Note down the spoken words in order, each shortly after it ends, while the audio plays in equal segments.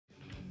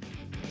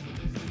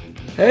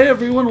Hey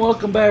everyone,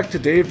 welcome back to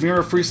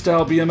Mirra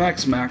Freestyle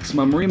BMX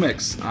Maximum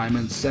Remix. I'm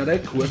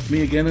Insetic, with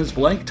me again is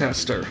Blank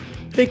Tester.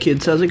 Hey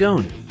kids, how's it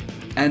going?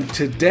 And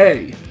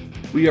today,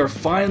 we are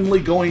finally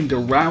going to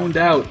round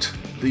out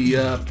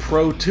the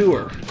Pro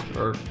Tour,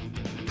 or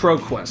Pro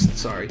Quest,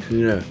 sorry.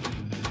 Yeah.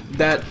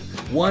 That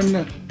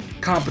one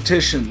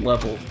competition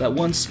level, that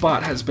one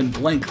spot has been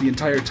blank the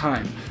entire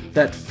time.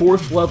 That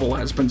fourth level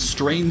has been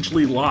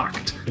strangely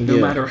locked, no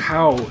matter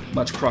how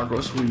much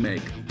progress we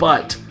make.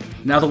 But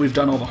now that we've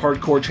done all the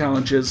hardcore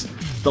challenges,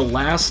 the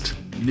last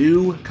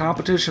new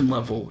competition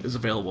level is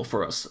available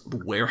for us, the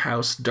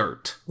Warehouse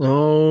Dirt.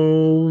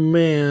 Oh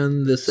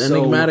man, this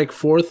enigmatic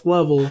fourth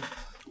level.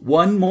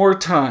 One more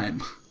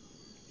time.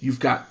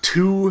 You've got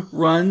 2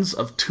 runs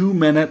of 2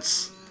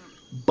 minutes.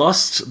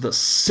 Bust the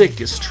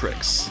sickest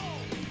tricks.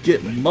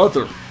 Get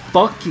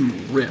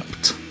motherfucking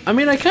ripped. I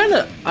mean,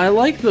 I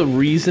like the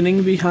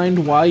reasoning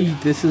behind why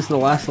this is the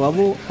last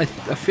level. I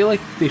feel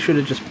like they should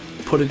have just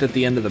put it at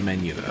the end of the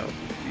menu, though.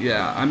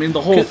 Yeah, I mean,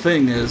 the whole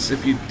thing is,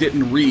 if you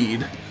didn't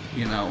read,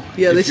 you know...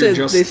 Yeah, they said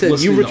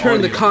you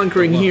return the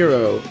conquering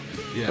hero.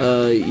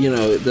 Yeah. You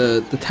know,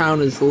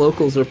 the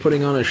locals are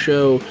putting on a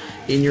show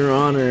in your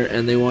honor,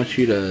 and they want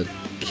you to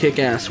kick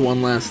ass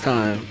one last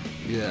time.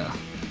 Yeah.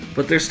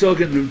 But they're still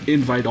going to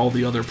invite all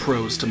the other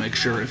pros to make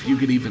sure if you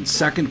get even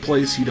second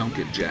place, you don't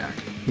get jack.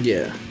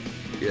 Yeah.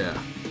 Yeah.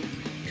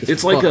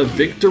 It's like a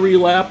victory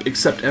lap,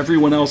 except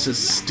everyone else is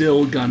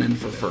still gunning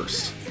for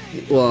first.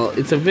 Well,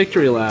 it's a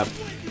victory lap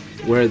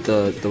where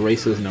the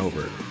race isn't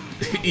over.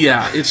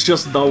 Yeah, it's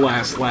just the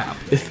last lap.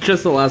 It's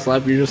just the last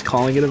lap. You're just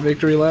calling it a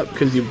victory lap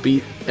because you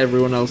beat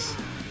everyone else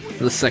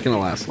the second to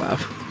last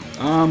lap.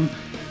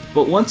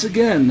 But once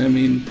again, I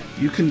mean,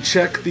 you can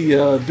check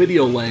the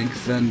video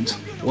length and,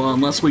 well,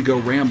 unless we go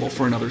ramble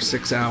for another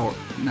 6 hours,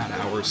 not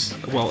hours.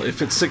 Well,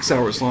 if it's 6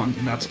 hours long,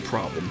 then that's a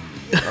problem.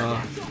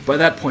 By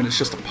that point, it's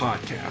just a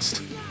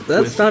podcast.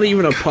 That's not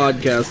even a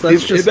podcast.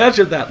 That's just...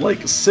 Imagine that,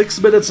 like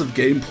 6 minutes of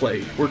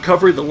gameplay. We're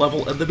covering the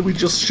level, and then we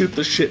just shoot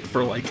the shit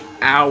for like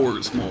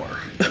hours more.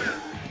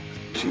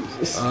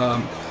 Jesus.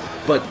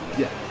 But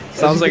yeah,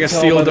 sounds like a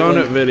Steel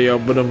Donut video,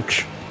 but or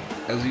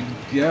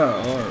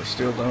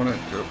Steel Donut.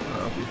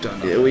 We've done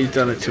that. Yeah, we've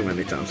done it too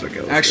many times.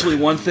 Okay. Actually,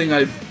 one thing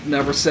I've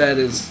never said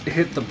is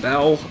hit the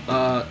bell.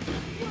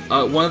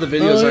 One of the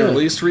videos I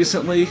released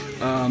recently.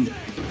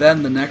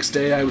 Then the next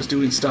day I was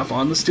doing stuff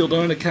on the Steel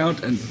Donut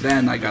account, and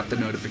then I got the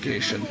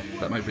notification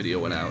that my video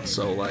went out,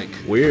 so like...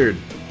 Weird.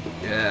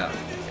 Yeah.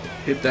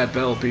 Hit that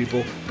bell,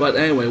 people. But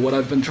anyway, what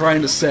I've been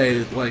trying to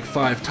say like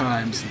 5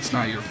 times, it's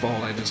not your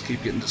fault, I just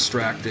keep getting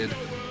distracted,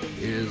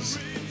 is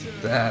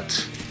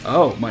that...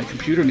 Oh, my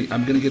computer...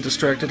 I'm gonna get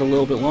distracted a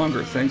little bit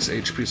longer. Thanks,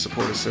 HP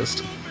Support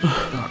Assist.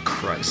 Oh,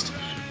 Christ.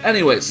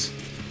 Anyways,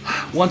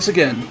 once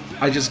again,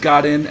 I just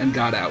got in and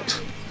got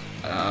out.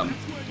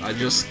 I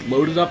just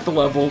loaded up the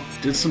level,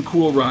 did some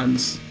cool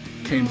runs,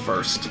 came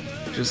first.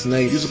 Just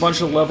use a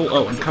bunch of level...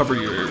 Oh, and cover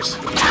your ears.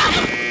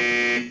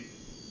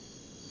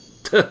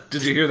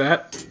 Did you hear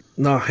that?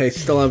 No, I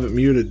still have it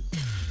muted.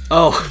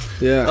 Oh,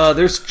 yeah.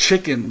 There's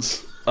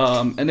chickens,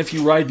 and if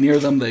you ride near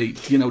them, they,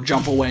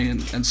 jump away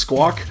and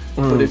squawk.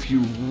 But if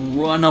you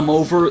run them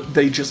over,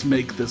 they just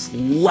make this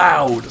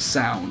loud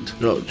sound.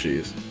 Oh,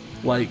 jeez.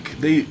 Like,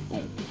 they...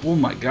 Oh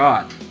my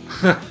god.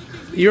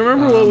 You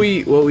remember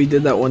what we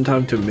did that one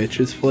time to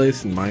Mitch's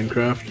place in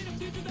Minecraft? Do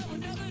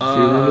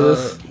you remember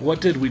this?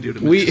 What did we do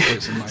to Mitch's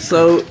place in Minecraft?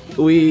 So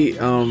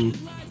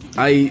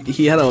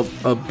he had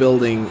a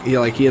building. He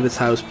had his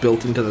house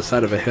built into the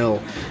side of a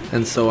hill,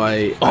 and so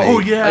I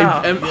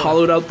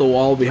hollowed out the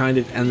wall behind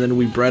it, and then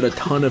we bred a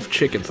ton of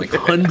chickens, like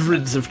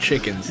hundreds of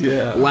chickens.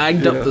 Yeah,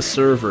 lagged up the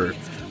server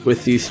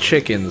with these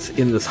chickens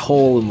in this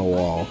hole in the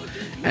wall.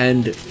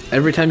 And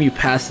every time you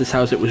passed this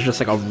house, it was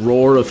just like a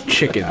roar of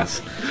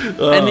chickens.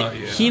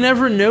 He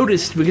never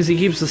noticed because he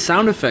keeps the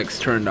sound effects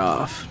turned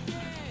off.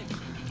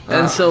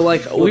 And so,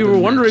 we were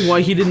wondering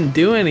why he didn't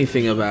do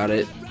anything about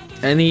it.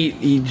 And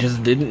he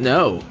just didn't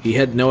know. He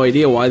had no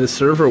idea why the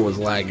server was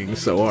lagging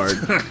so hard.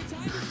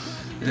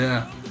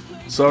 Yeah.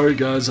 Sorry,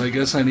 guys. I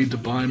guess I need to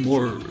buy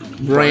more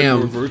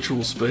RAM. Buy more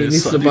virtual space. He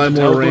needs to buy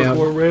more RAM.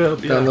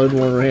 Download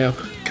more RAM.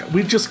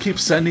 We just keep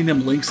sending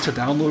him links to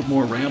download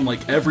more RAM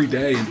like every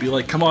day and be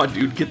like, come on,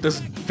 dude, get this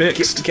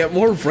fixed. Get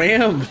more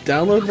RAM.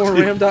 Download more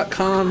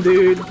RAM.com,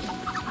 dude.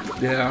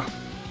 Yeah.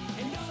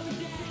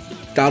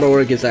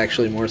 .org is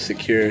actually more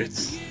secure.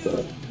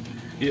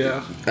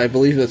 Yeah. I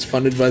believe that's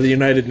funded by the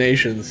United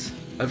Nations.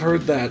 I've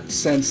heard that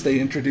since they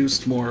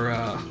introduced more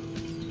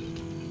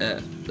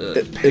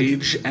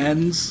page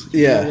ends,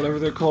 whatever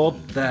they're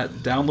called, that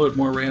download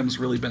more RAM's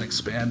really been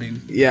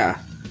expanding.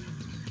 Yeah.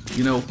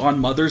 On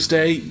Mother's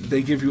Day,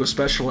 they give you a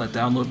special at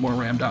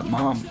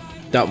downloadmoreram.mom.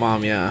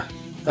 .mom, yeah.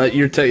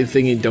 You're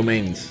thinking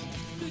domains.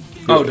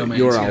 Oh,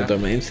 domains, URL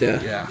domains,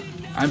 yeah. Yeah.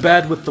 I'm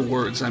bad with the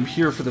words. I'm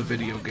here for the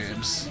video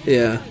games.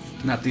 Yeah.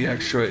 Not the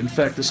extra. In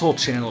fact, this whole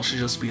channel should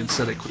just be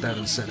Insetic without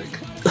Insetic.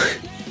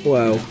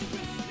 Wow.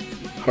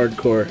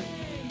 Hardcore.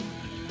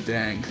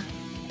 Dang.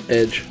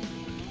 Edge.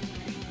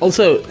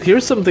 Also,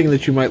 here's something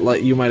that you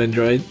might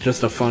enjoy.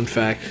 Just a fun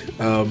fact.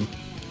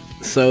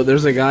 So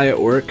there's a guy at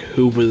work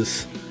who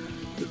was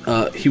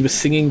he was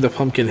singing the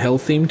Pumpkin Hell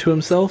theme to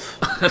himself.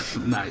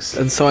 Nice.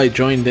 And so I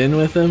joined in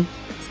with him.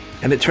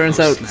 And it turns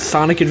out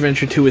Sonic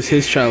Adventure 2 was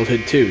his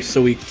childhood too,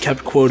 so we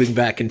kept quoting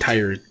back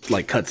entire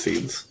like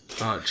cutscenes.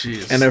 Oh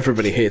jeez. And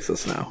everybody hates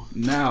us now.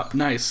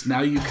 Nice.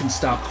 Now you can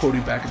stop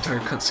quoting back entire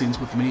cutscenes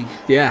with me.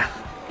 Yeah.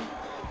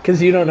 Because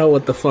you don't know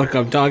what the fuck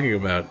I'm talking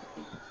about.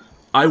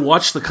 I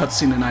watch the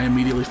cutscene and I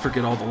immediately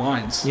forget all the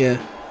lines.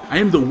 Yeah. I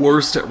am the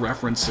worst at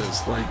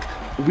references. Like,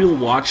 we'll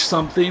watch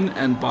something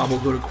and Bob will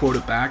go to quote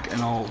it back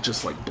and I'll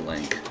just like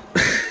blank.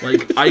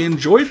 Like, I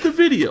enjoyed the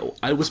video.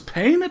 I was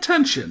paying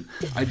attention.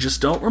 I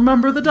just don't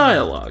remember the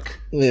dialogue.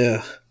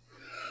 Yeah.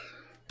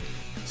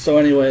 So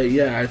anyway,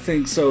 yeah, I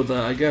think so.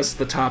 I guess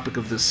the topic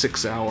of this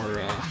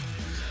 6-hour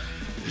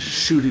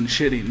shitting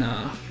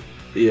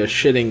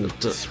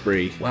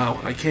spree. Wow,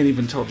 I can't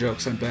even tell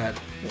jokes. I'm bad.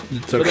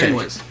 It's okay. But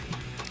anyways,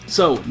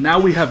 so now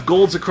we have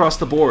golds across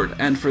the board,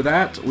 and for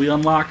that we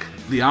unlock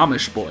the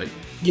Amish boy.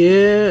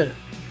 Yeah.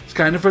 It's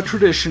kind of a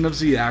tradition of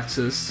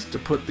Z-Axis to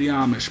put the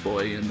Amish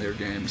boy in their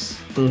games.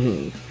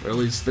 Mm-hmm. Or at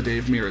least the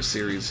Dave Mirra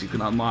series. You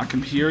can unlock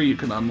him here, you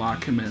can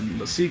unlock him in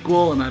the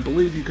sequel, and I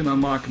believe you can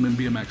unlock him in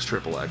BMX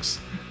XXX.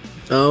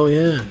 Oh,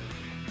 yeah.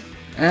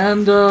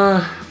 And,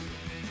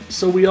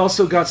 so we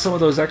also got some of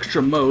those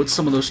extra modes,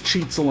 some of those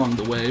cheats along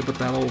the way, but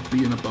that'll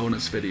be in a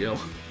bonus video.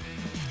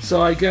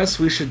 So I guess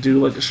we should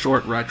do like a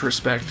short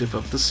retrospective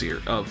of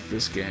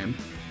this game.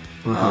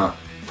 Uh-huh.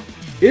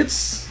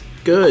 It's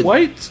good.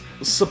 Quite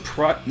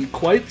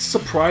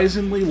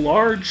surprisingly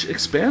large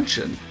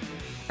expansion,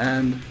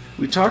 and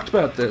we talked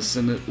about this,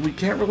 and we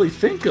can't really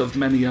think of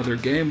many other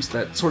games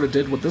that sort of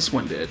did what this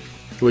one did.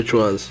 Which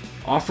was?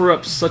 Offer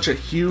up such a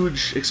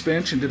huge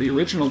expansion to the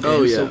original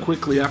game so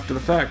quickly after the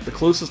fact. The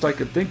closest I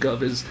could think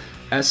of is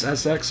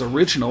SSX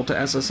Original to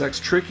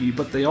SSX Tricky,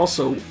 but they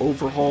also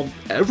overhauled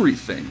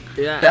everything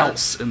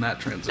else in that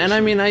transition. And I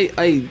mean,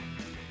 I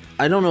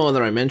don't know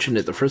whether I mentioned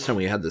it the first time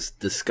we had this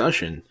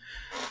discussion,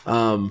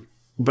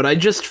 but I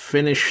just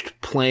finished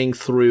playing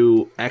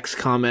through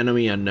XCOM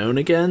Enemy Unknown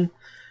again,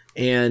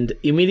 and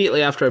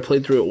immediately after I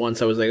played through it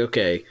once, I was like,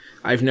 okay,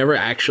 I've never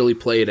actually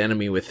played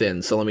Enemy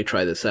Within, so let me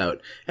try this out.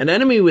 And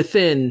Enemy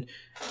Within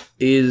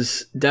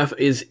is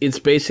it's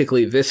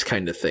basically this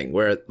kind of thing,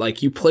 where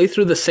like you play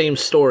through the same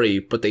story,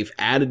 but they've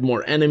added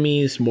more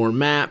enemies, more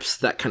maps,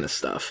 that kind of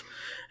stuff.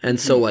 And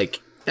so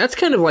like that's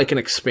kind of like an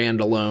expand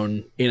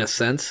alone in a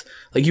sense.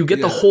 Like you get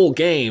the whole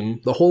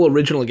game, the whole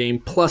original game,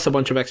 plus a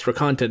bunch of extra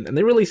content, and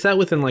they released that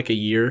within like a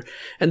year.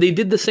 And they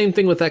did the same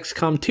thing with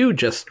XCOM 2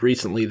 just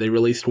recently. They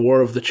released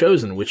War of the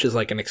Chosen, which is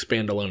like an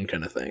expand alone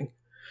kind of thing.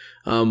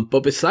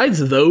 But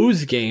besides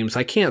those games,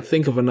 I can't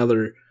think of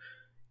another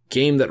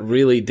game that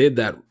really did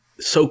that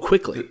so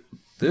quickly.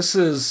 This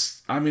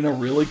is, I mean, a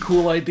really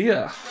cool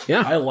idea.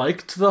 Yeah. I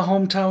liked the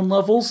hometown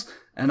levels,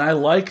 and I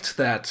liked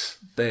that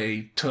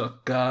they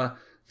took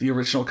the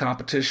original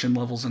competition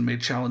levels and made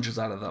challenges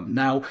out of them.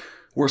 Now,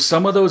 were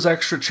some of those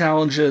extra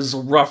challenges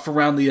rough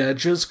around the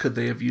edges? Could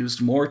they have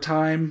used more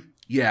time?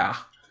 Yeah.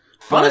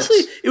 But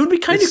honestly, it would be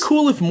kind of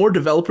cool if more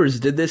developers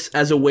did this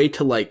as a way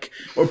to like,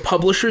 or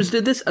publishers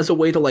did this as a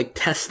way to like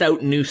test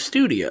out new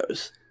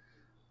studios.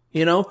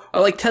 You know?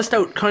 Or like test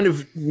out kind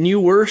of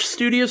newer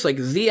studios, like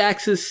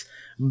Z-Axis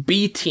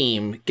B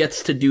team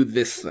gets to do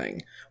this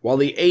thing, while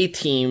the A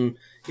team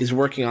is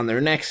working on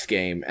their next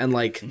game, and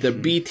like the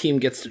B team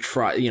gets to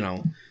try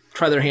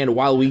their hand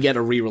while we get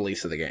a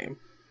re-release of the game.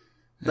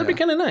 That'd be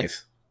kind of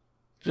nice.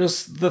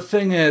 Just the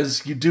thing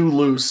is, you did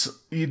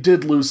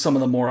lose some of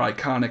the more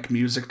iconic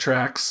music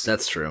tracks.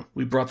 That's true.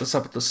 We brought this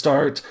up at the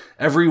start.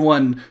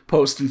 Everyone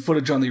posting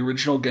footage on the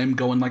original game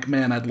going like,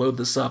 man, I'd load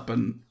this up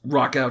and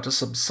rock out to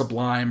some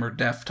Sublime or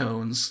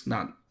Deftones.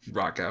 Not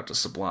rock out to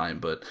Sublime,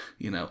 but,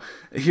 you know.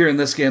 Here in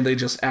this game, they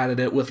just added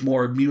it with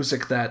more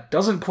music that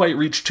doesn't quite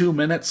reach 2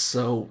 minutes,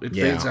 so it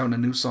fades out and a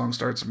new song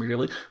starts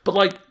immediately. But,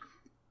 like,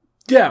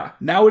 yeah,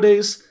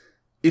 nowadays,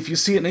 if you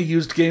see it in a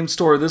used game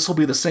store, this will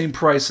be the same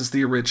price as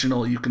the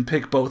original. You can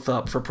pick both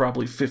up for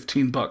probably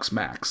 $15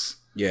 max.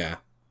 Yeah.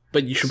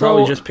 But you should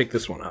probably just pick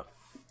this one up.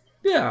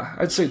 Yeah,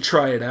 I'd say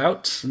try it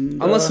out.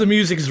 And, unless the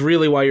music is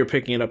really why you're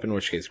picking it up, in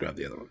which case grab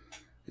the other one.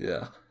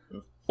 Yeah.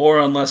 Or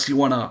unless you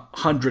want to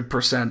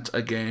 100%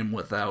 a game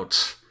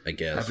without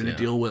having to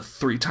deal with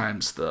 3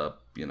 times the,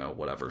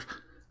 whatever.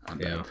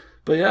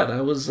 But yeah,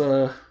 that was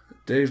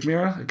Dave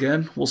Mirra.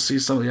 Again, we'll see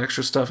some of the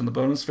extra stuff in the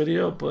bonus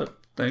video, but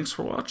thanks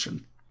for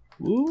watching.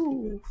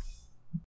 Ooh.